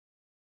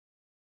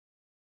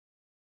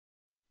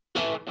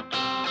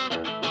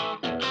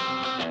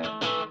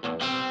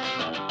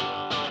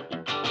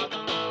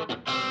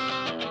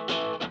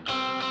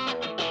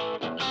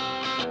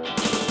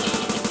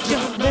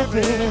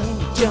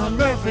John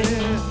Murphy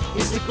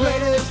is the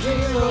greatest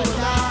hero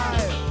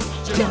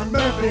alive. John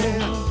Murphy,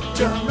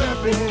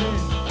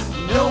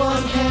 no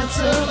one can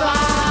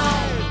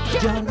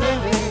survive. John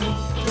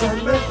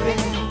Murphy,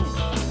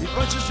 he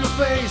punches your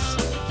face,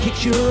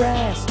 kicks your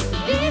ass,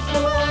 leaves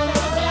no one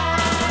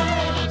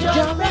alive.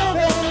 John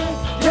Murphy,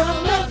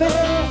 John Murphy,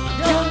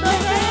 John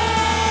Murphy.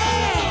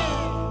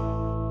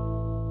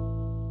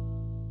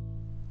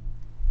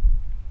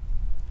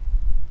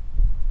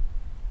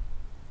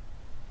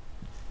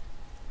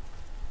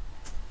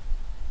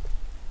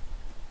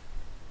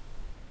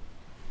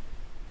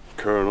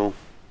 Colonel.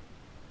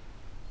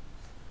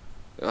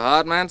 You're a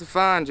hard man to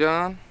find,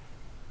 John.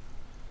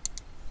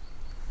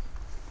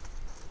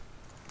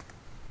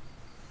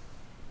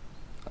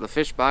 Are the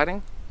fish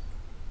biting?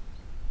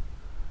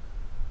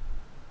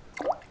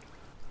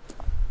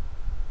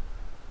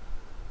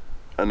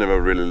 I never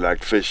really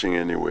liked fishing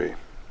anyway.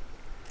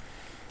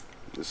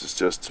 This is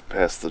just to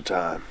pass the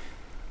time.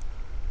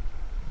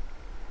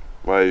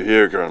 Why are you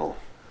here, Colonel?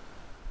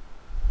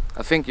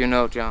 I think you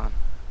know, John.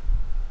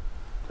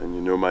 And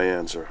you know my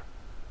answer.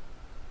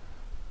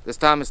 This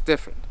time it's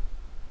different.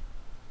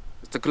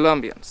 It's the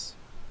Colombians.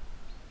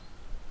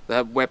 They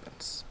have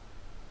weapons.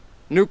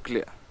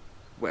 Nuclear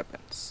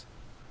weapons.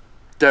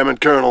 Damn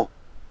it, Colonel.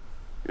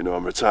 You know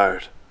I'm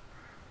retired.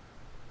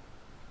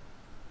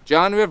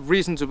 John, we have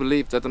reason to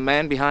believe that the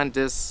man behind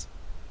this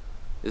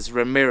is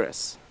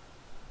Ramirez.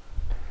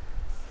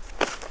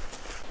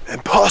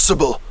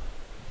 Impossible!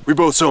 We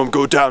both saw him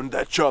go down in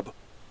that chub.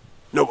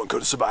 No one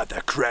could have survived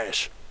that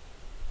crash.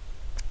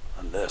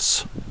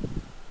 Unless...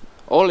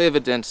 All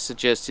evidence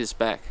suggests he's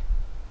back.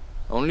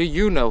 Only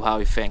you know how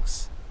he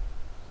thinks.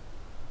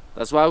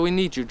 That's why we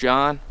need you,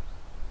 John.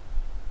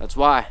 That's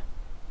why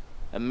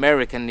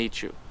America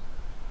needs you.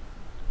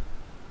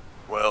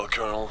 Well,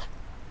 Colonel,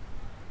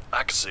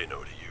 I can say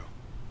no to you,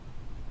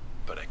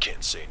 but I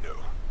can't say no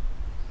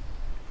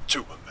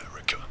to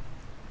America.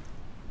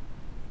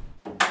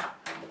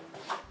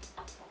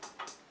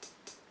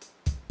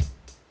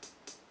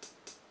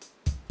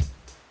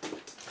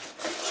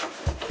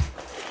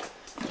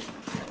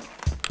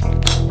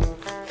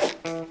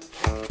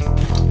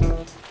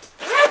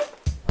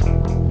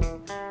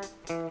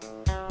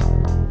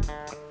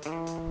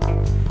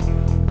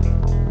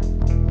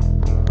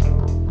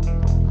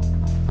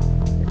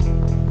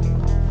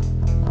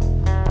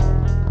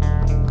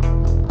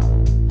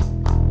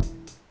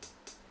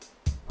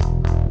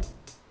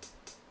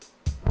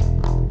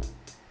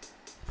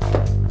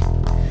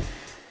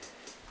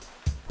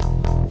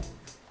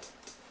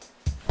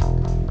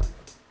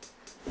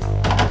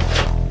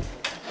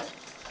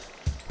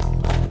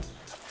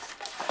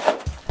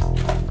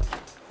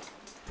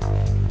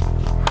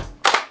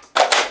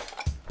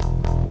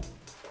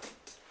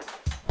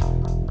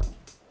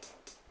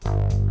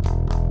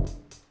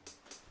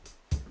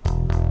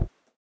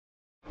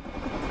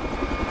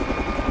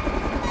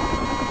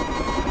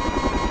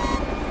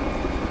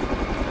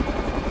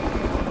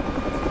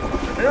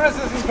 Ramirez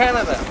is in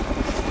Canada.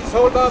 He's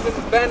holed up in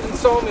an abandoned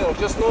sawmill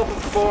just north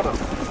of the border.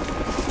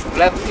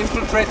 We'll have to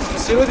infiltrate the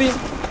facility,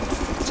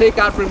 take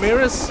out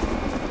Ramirez,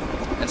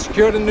 and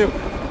secure the nuke.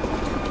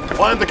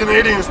 Why aren't the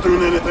Canadians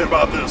doing anything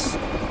about this?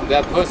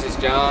 They're pussies,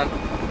 John.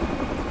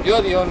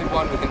 You're the only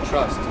one we can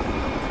trust.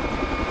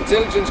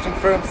 Intelligence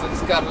confirms that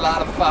it's got a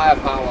lot of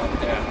firepower up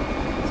there.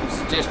 So I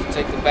suggest you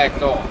take the back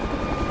door.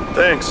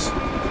 Thanks,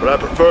 but I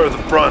prefer the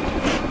front.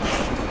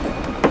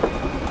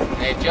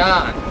 Hey,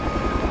 John.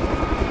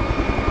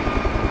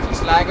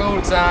 Just like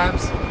old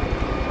times.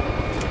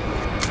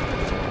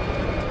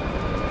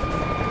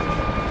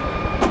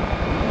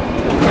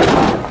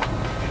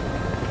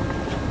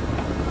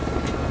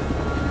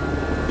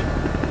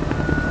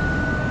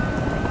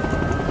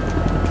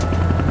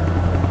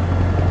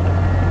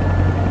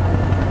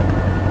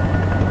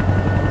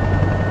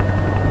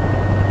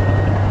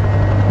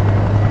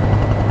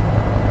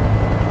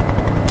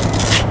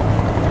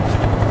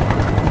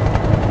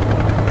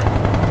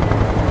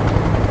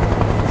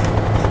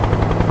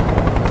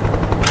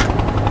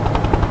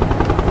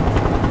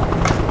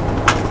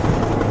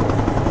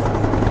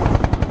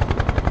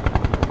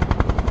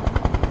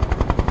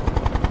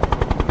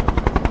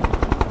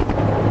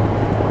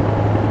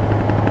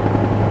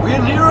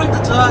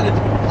 Target.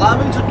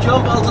 Climbing to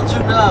jump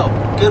altitude now.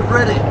 Get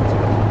ready.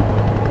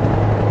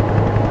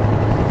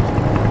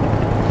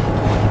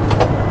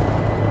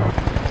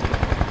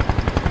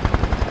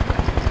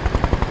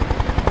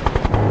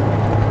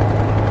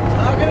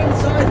 Target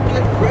inside.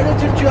 Get ready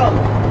to jump.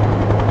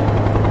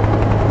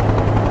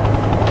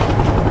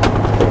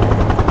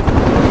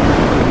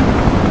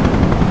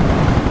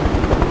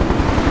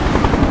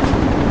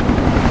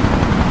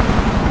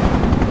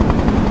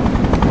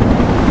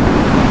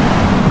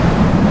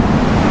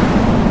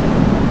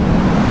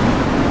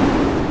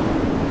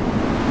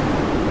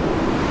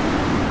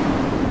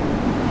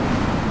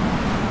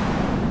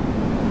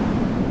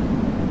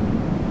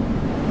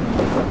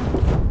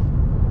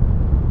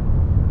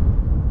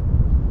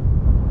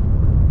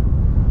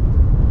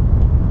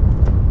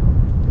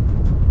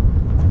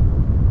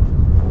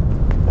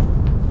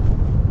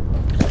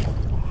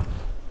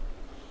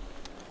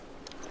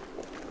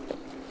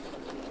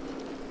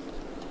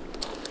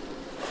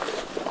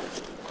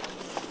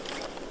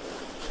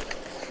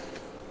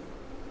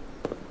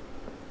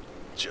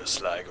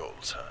 Just like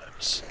old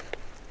times.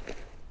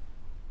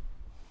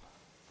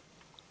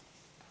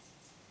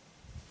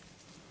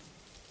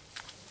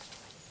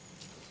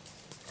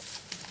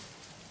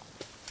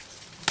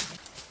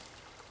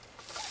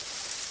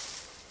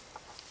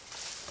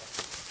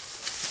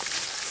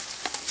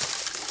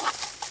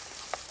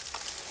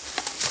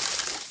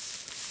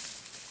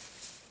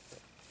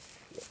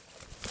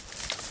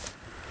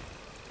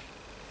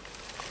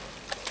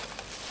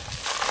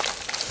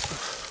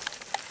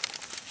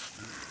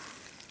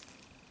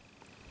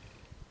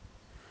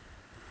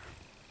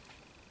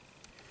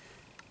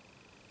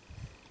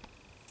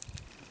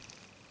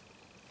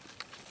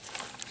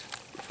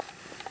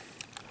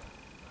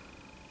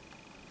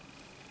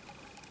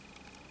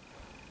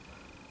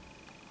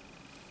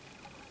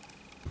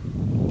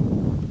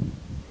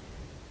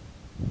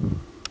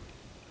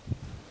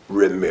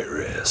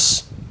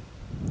 Ramirez.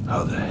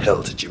 How the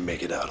hell did you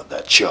make it out of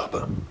that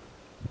chopper?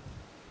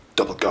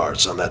 Double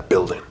guards on that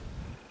building.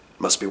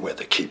 Must be where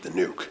they keep the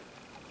nuke.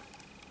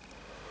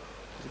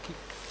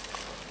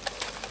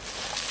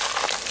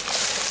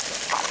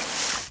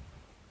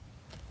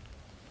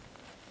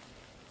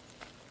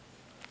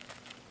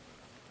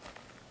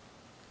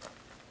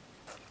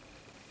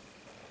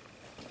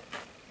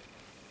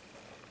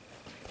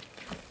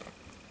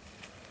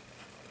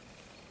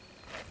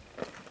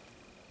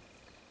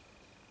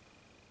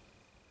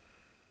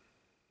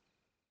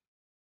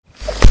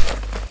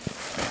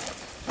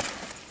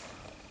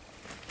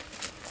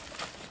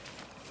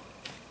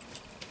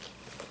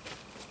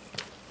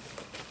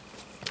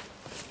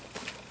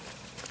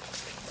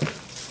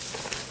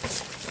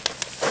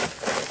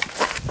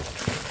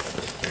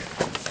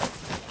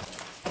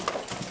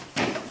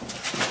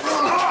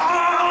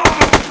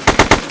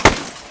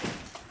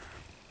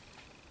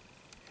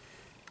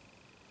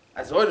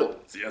 Azuelo.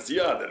 Sí,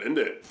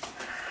 adelante.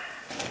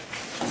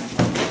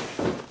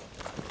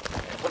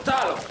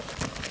 Portalo.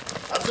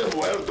 Hace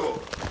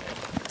muerto.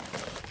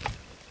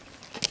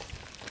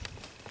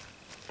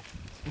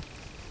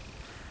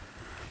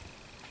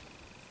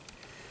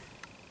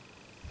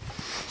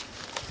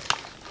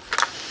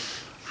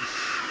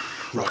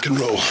 Rock and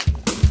roll.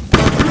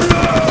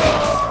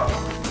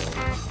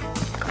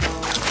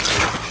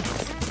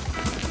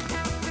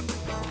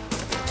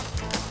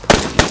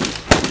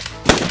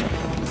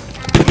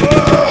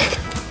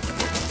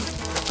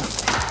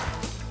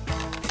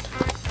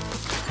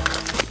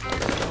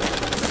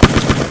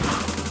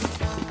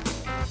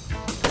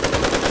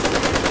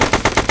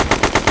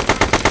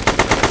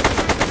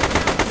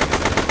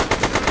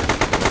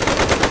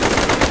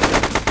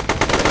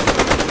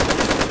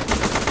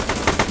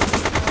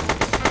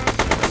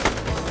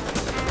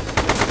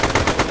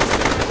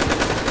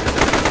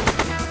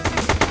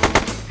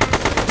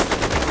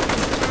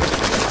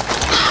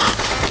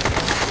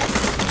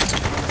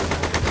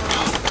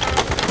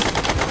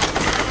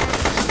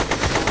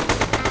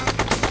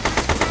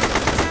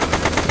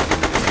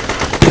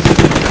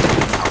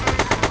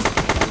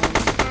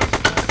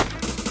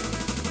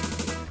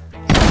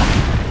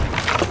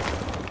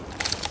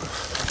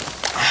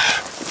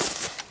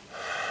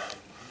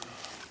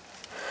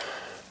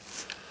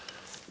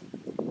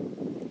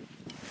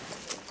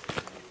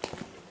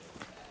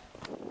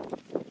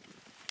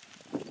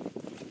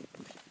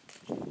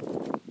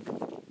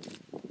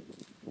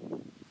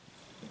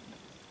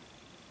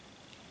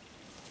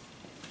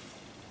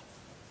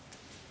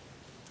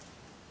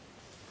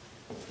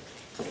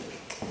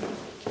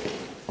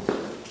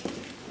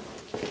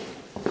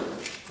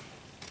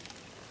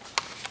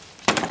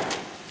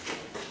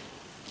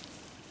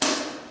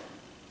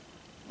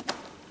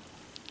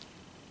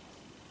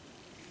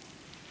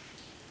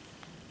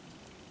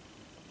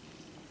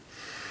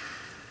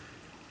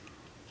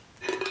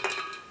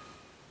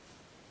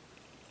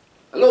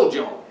 Hello,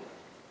 John.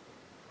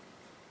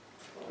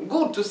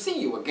 Good to see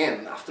you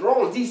again after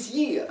all these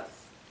years.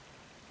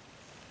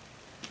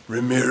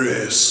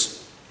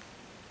 Ramirez.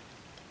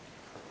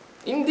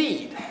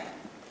 Indeed.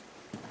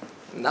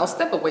 Now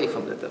step away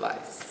from the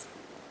device.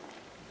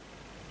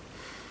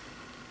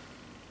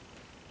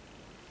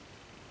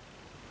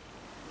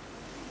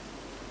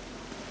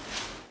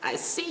 I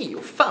see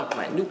you found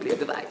my nuclear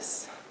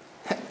device.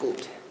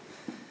 Good.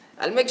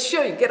 I'll make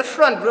sure you get a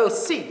front row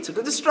seat to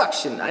the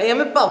destruction I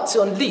am about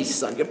to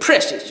unleash on your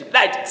precious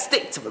United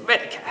States of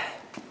America.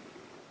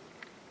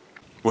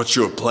 What's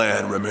your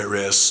plan,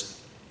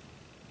 Ramirez?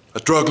 A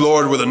drug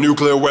lord with a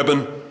nuclear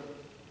weapon?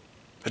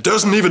 It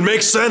doesn't even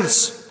make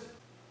sense!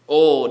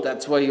 Oh,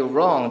 that's where you're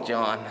wrong,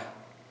 John.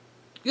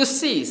 You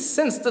see,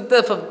 since the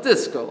death of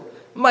Disco,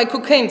 my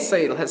cocaine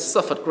sale has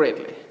suffered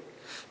greatly.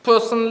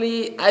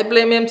 Personally, I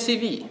blame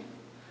MTV.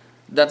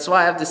 That's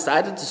why I've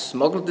decided to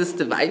smuggle this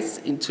device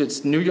into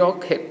its New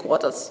York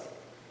headquarters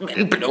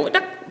and blow it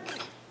up.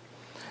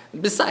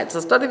 Besides,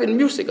 there's not even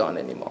music on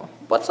anymore.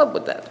 What's up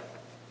with that?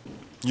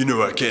 You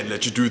know I can't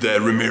let you do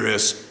that,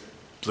 Ramirez.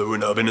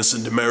 Blowing up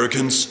innocent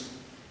Americans.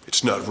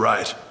 It's not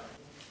right.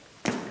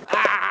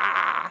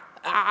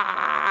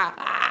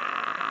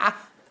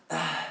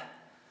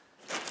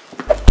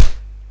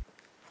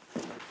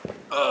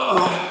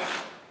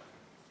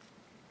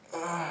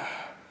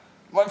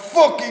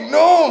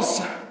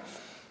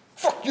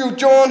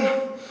 John.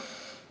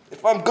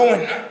 If I'm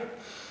going,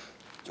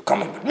 you're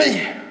coming with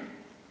me.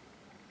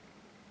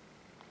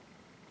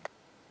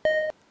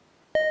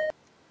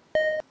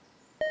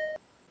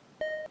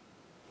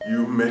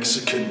 You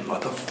Mexican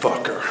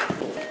motherfucker.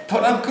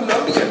 But I'm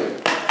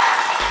Colombian.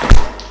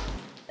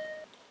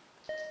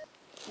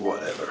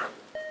 Whatever.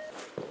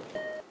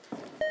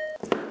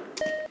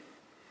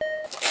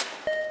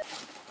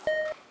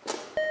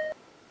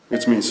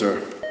 It's me,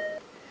 sir.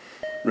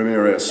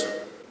 Ramirez.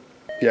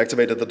 He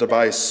activated the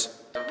device.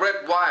 The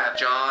red wire,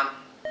 John.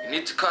 You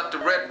need to cut the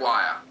red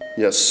wire.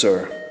 Yes,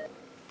 sir.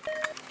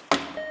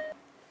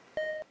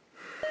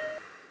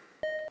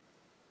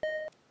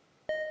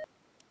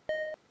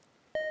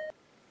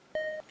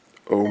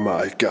 Oh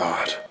my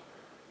God.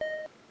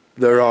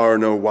 There are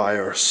no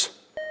wires.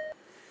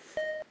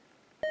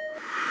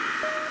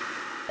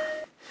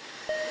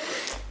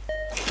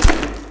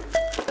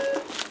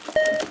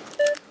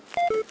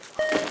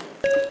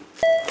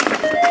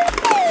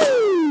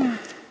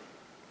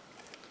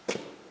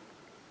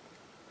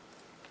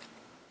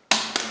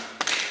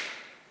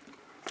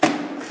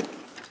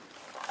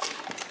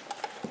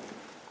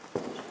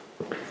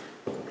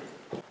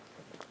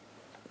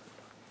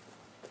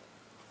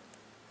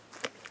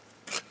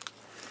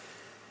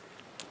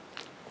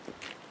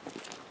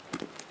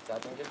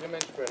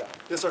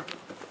 Yes, sir.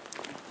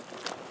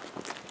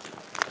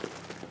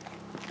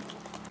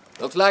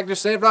 Looks like you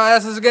saved our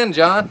asses again,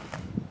 John.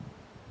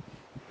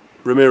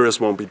 Ramirez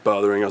won't be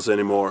bothering us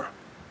anymore.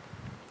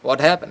 What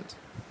happened?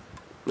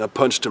 I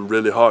punched him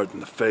really hard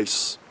in the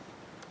face.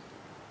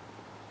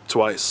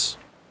 Twice.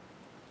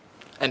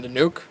 And the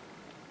nuke?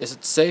 Is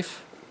it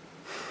safe?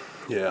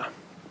 Yeah.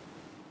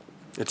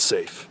 It's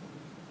safe.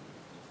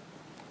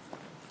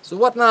 So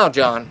what now,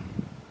 John?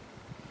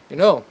 You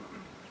know,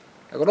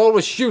 I could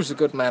always use a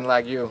good man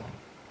like you.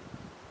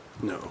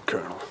 No,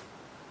 Colonel.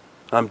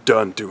 I'm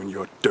done doing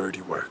your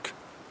dirty work.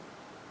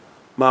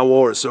 My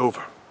war is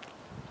over.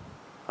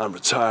 I'm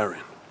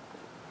retiring.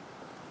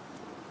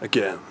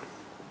 Again.